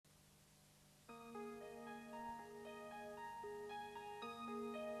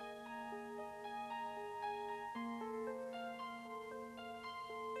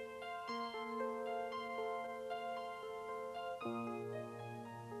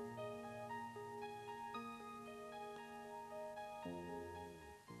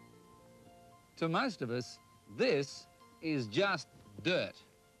To most of us, this is just dirt.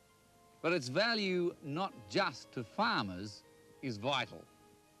 But its value, not just to farmers, is vital.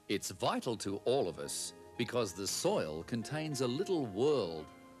 It's vital to all of us because the soil contains a little world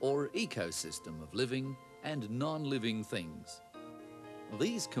or ecosystem of living and non-living things.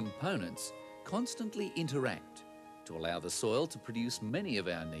 These components constantly interact to allow the soil to produce many of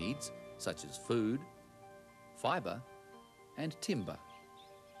our needs, such as food, fibre and timber.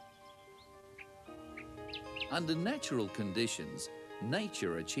 Under natural conditions,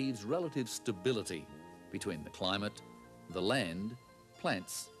 nature achieves relative stability between the climate, the land,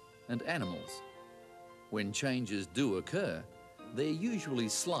 plants and animals. When changes do occur, they're usually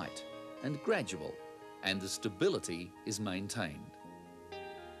slight and gradual, and the stability is maintained.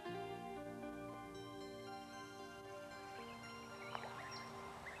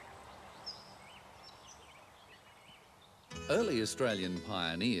 Early Australian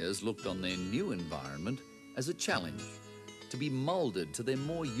pioneers looked on their new environment as a challenge, to be moulded to their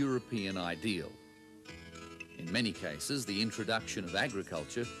more European ideal. In many cases, the introduction of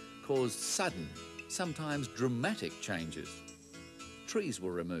agriculture caused sudden, sometimes dramatic changes. Trees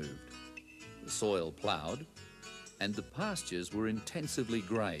were removed, the soil ploughed, and the pastures were intensively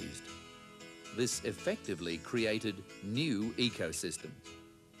grazed. This effectively created new ecosystems.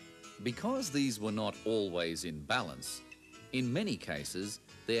 Because these were not always in balance, in many cases,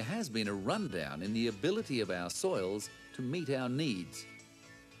 there has been a rundown in the ability of our soils to meet our needs.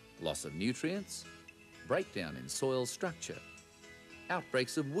 Loss of nutrients, breakdown in soil structure,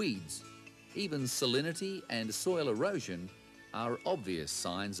 outbreaks of weeds, even salinity and soil erosion are obvious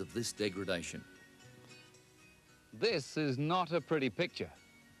signs of this degradation. This is not a pretty picture.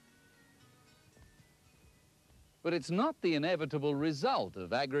 But it's not the inevitable result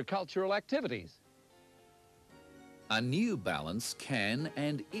of agricultural activities. A new balance can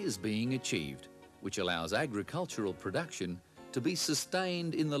and is being achieved, which allows agricultural production to be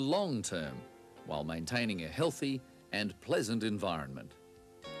sustained in the long term while maintaining a healthy and pleasant environment.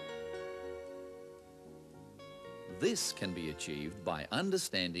 This can be achieved by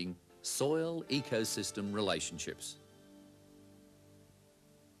understanding soil-ecosystem relationships.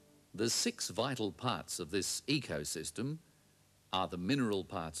 The 6 vital parts of this ecosystem are the mineral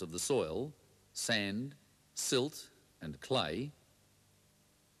parts of the soil, sand, silt and clay,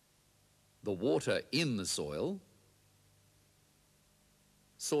 the water in the soil,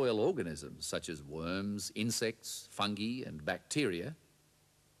 soil organisms such as worms, insects, fungi and bacteria,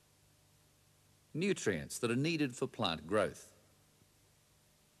 nutrients that are needed for plant growth,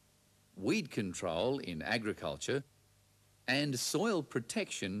 weed control in agriculture, and soil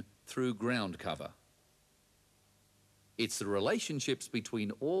protection through ground cover. It's the relationships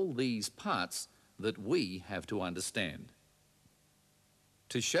between all these parts that we have to understand.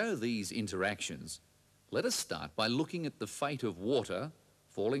 To show these interactions, let us start by looking at the fate of water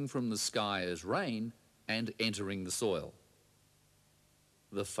falling from the sky as rain and entering the soil.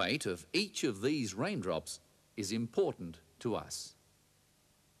 The fate of each of these raindrops is important to us.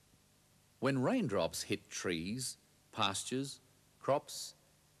 When raindrops hit trees, pastures, crops,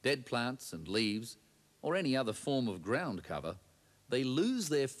 dead plants and leaves, or any other form of ground cover, they lose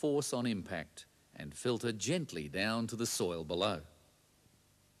their force on impact and filter gently down to the soil below.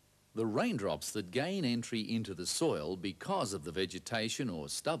 The raindrops that gain entry into the soil because of the vegetation or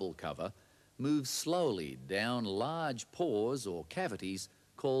stubble cover move slowly down large pores or cavities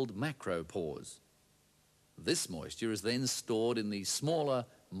called macropores. This moisture is then stored in the smaller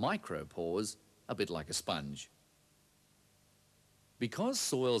micropores, a bit like a sponge. Because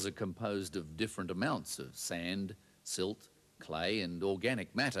soils are composed of different amounts of sand, silt, clay and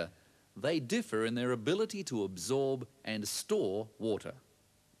organic matter, they differ in their ability to absorb and store water.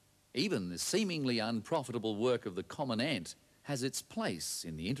 Even the seemingly unprofitable work of the common ant has its place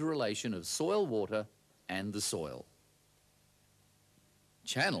in the interrelation of soil water and the soil.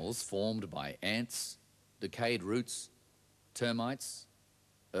 Channels formed by ants, decayed roots, termites,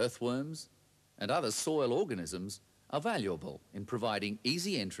 earthworms and other soil organisms are valuable in providing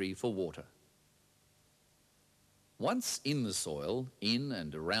easy entry for water. Once in the soil, in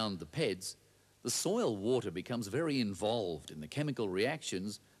and around the PEDs, the soil water becomes very involved in the chemical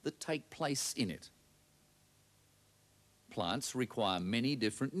reactions that take place in it. Plants require many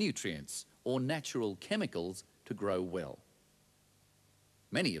different nutrients or natural chemicals to grow well.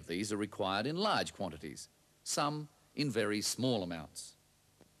 Many of these are required in large quantities, some in very small amounts.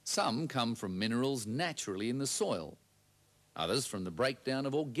 Some come from minerals naturally in the soil, others from the breakdown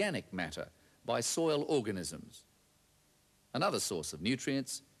of organic matter by soil organisms. Another source of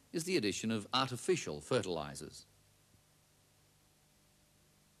nutrients is the addition of artificial fertilizers.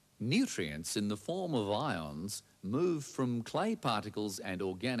 Nutrients in the form of ions move from clay particles and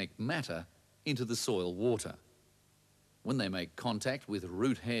organic matter into the soil water. When they make contact with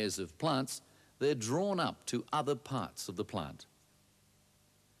root hairs of plants, they're drawn up to other parts of the plant.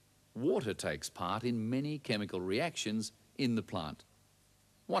 Water takes part in many chemical reactions in the plant.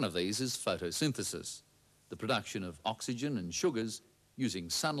 One of these is photosynthesis, the production of oxygen and sugars using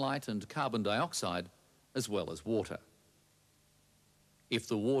sunlight and carbon dioxide as well as water. If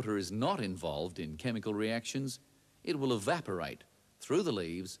the water is not involved in chemical reactions, it will evaporate through the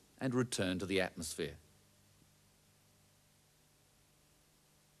leaves and return to the atmosphere.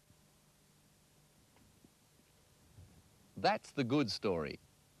 That's the good story.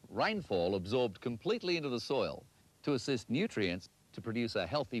 Rainfall absorbed completely into the soil to assist nutrients to produce a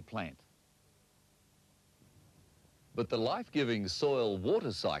healthy plant. But the life-giving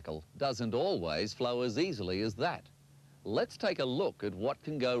soil-water cycle doesn't always flow as easily as that. Let's take a look at what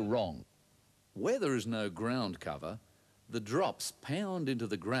can go wrong. Where there is no ground cover, the drops pound into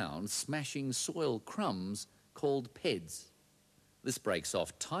the ground, smashing soil crumbs called PEDs. This breaks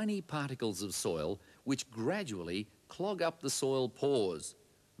off tiny particles of soil which gradually clog up the soil pores,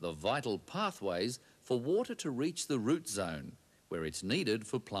 the vital pathways for water to reach the root zone, where it's needed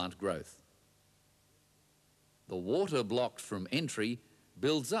for plant growth. The water blocked from entry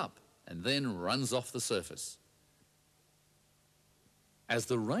builds up and then runs off the surface. As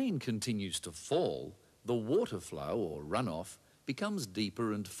the rain continues to fall, the water flow or runoff becomes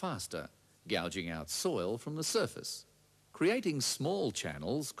deeper and faster, gouging out soil from the surface, creating small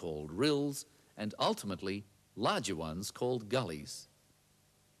channels called rills and ultimately larger ones called gullies.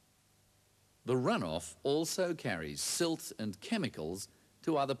 The runoff also carries silt and chemicals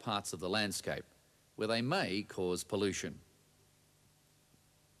to other parts of the landscape, where they may cause pollution.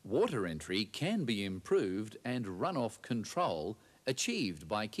 Water entry can be improved and runoff control achieved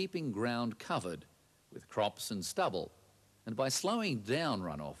by keeping ground covered with crops and stubble, and by slowing down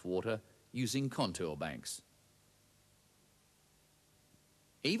runoff water using contour banks.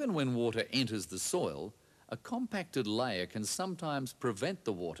 Even when water enters the soil, a compacted layer can sometimes prevent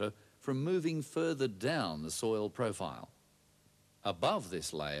the water from moving further down the soil profile. Above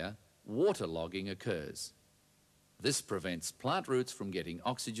this layer, waterlogging occurs. This prevents plant roots from getting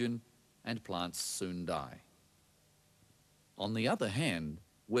oxygen and plants soon die. On the other hand,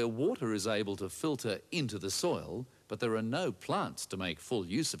 where water is able to filter into the soil, but there are no plants to make full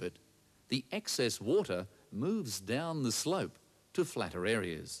use of it, the excess water moves down the slope to flatter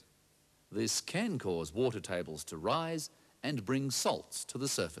areas. This can cause water tables to rise and bring salts to the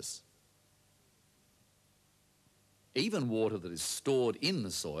surface. Even water that is stored in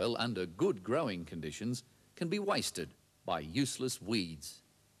the soil under good growing conditions can be wasted by useless weeds.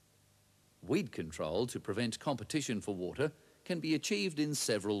 Weed control to prevent competition for water can be achieved in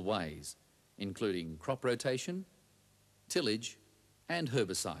several ways, including crop rotation, tillage, and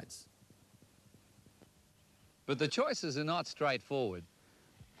herbicides. But the choices are not straightforward.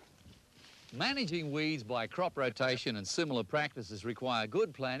 Managing weeds by crop rotation and similar practices require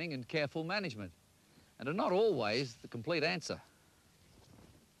good planning and careful management, and are not always the complete answer.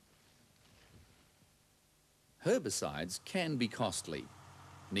 Herbicides can be costly,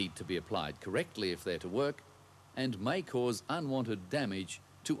 need to be applied correctly if they're to work, and may cause unwanted damage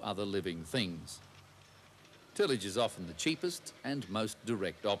to other living things. Tillage is often the cheapest and most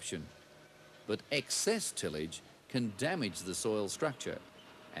direct option, but excess tillage can damage the soil structure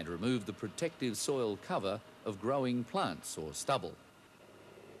and remove the protective soil cover of growing plants or stubble.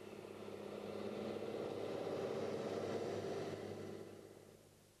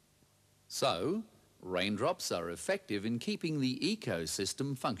 So, raindrops are effective in keeping the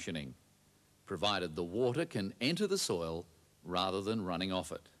ecosystem functioning, provided the water can enter the soil rather than running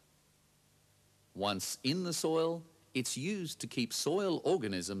off it. Once in the soil, it's used to keep soil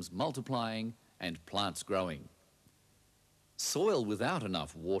organisms multiplying and plants growing. Soil without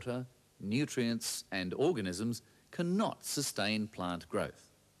enough water, nutrients, and organisms cannot sustain plant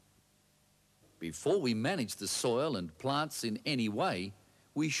growth. Before we manage the soil and plants in any way,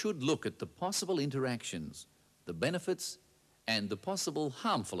 we should look at the possible interactions, the benefits, and the possible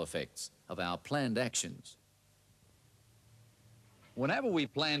harmful effects of our planned actions. Whenever we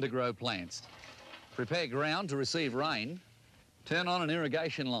plan to grow plants, prepare ground to receive rain, turn on an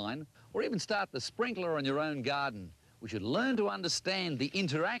irrigation line, or even start the sprinkler on your own garden, we should learn to understand the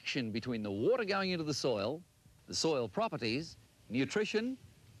interaction between the water going into the soil properties, nutrition,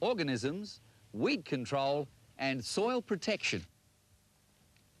 organisms, weed control, and soil protection.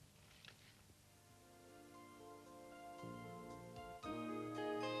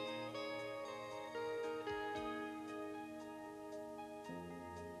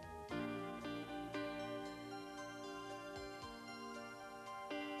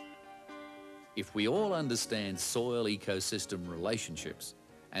 If we all understand soil ecosystem relationships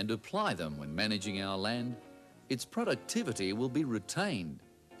and apply them when managing our land, its productivity will be retained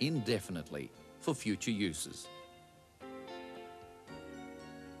indefinitely for future uses.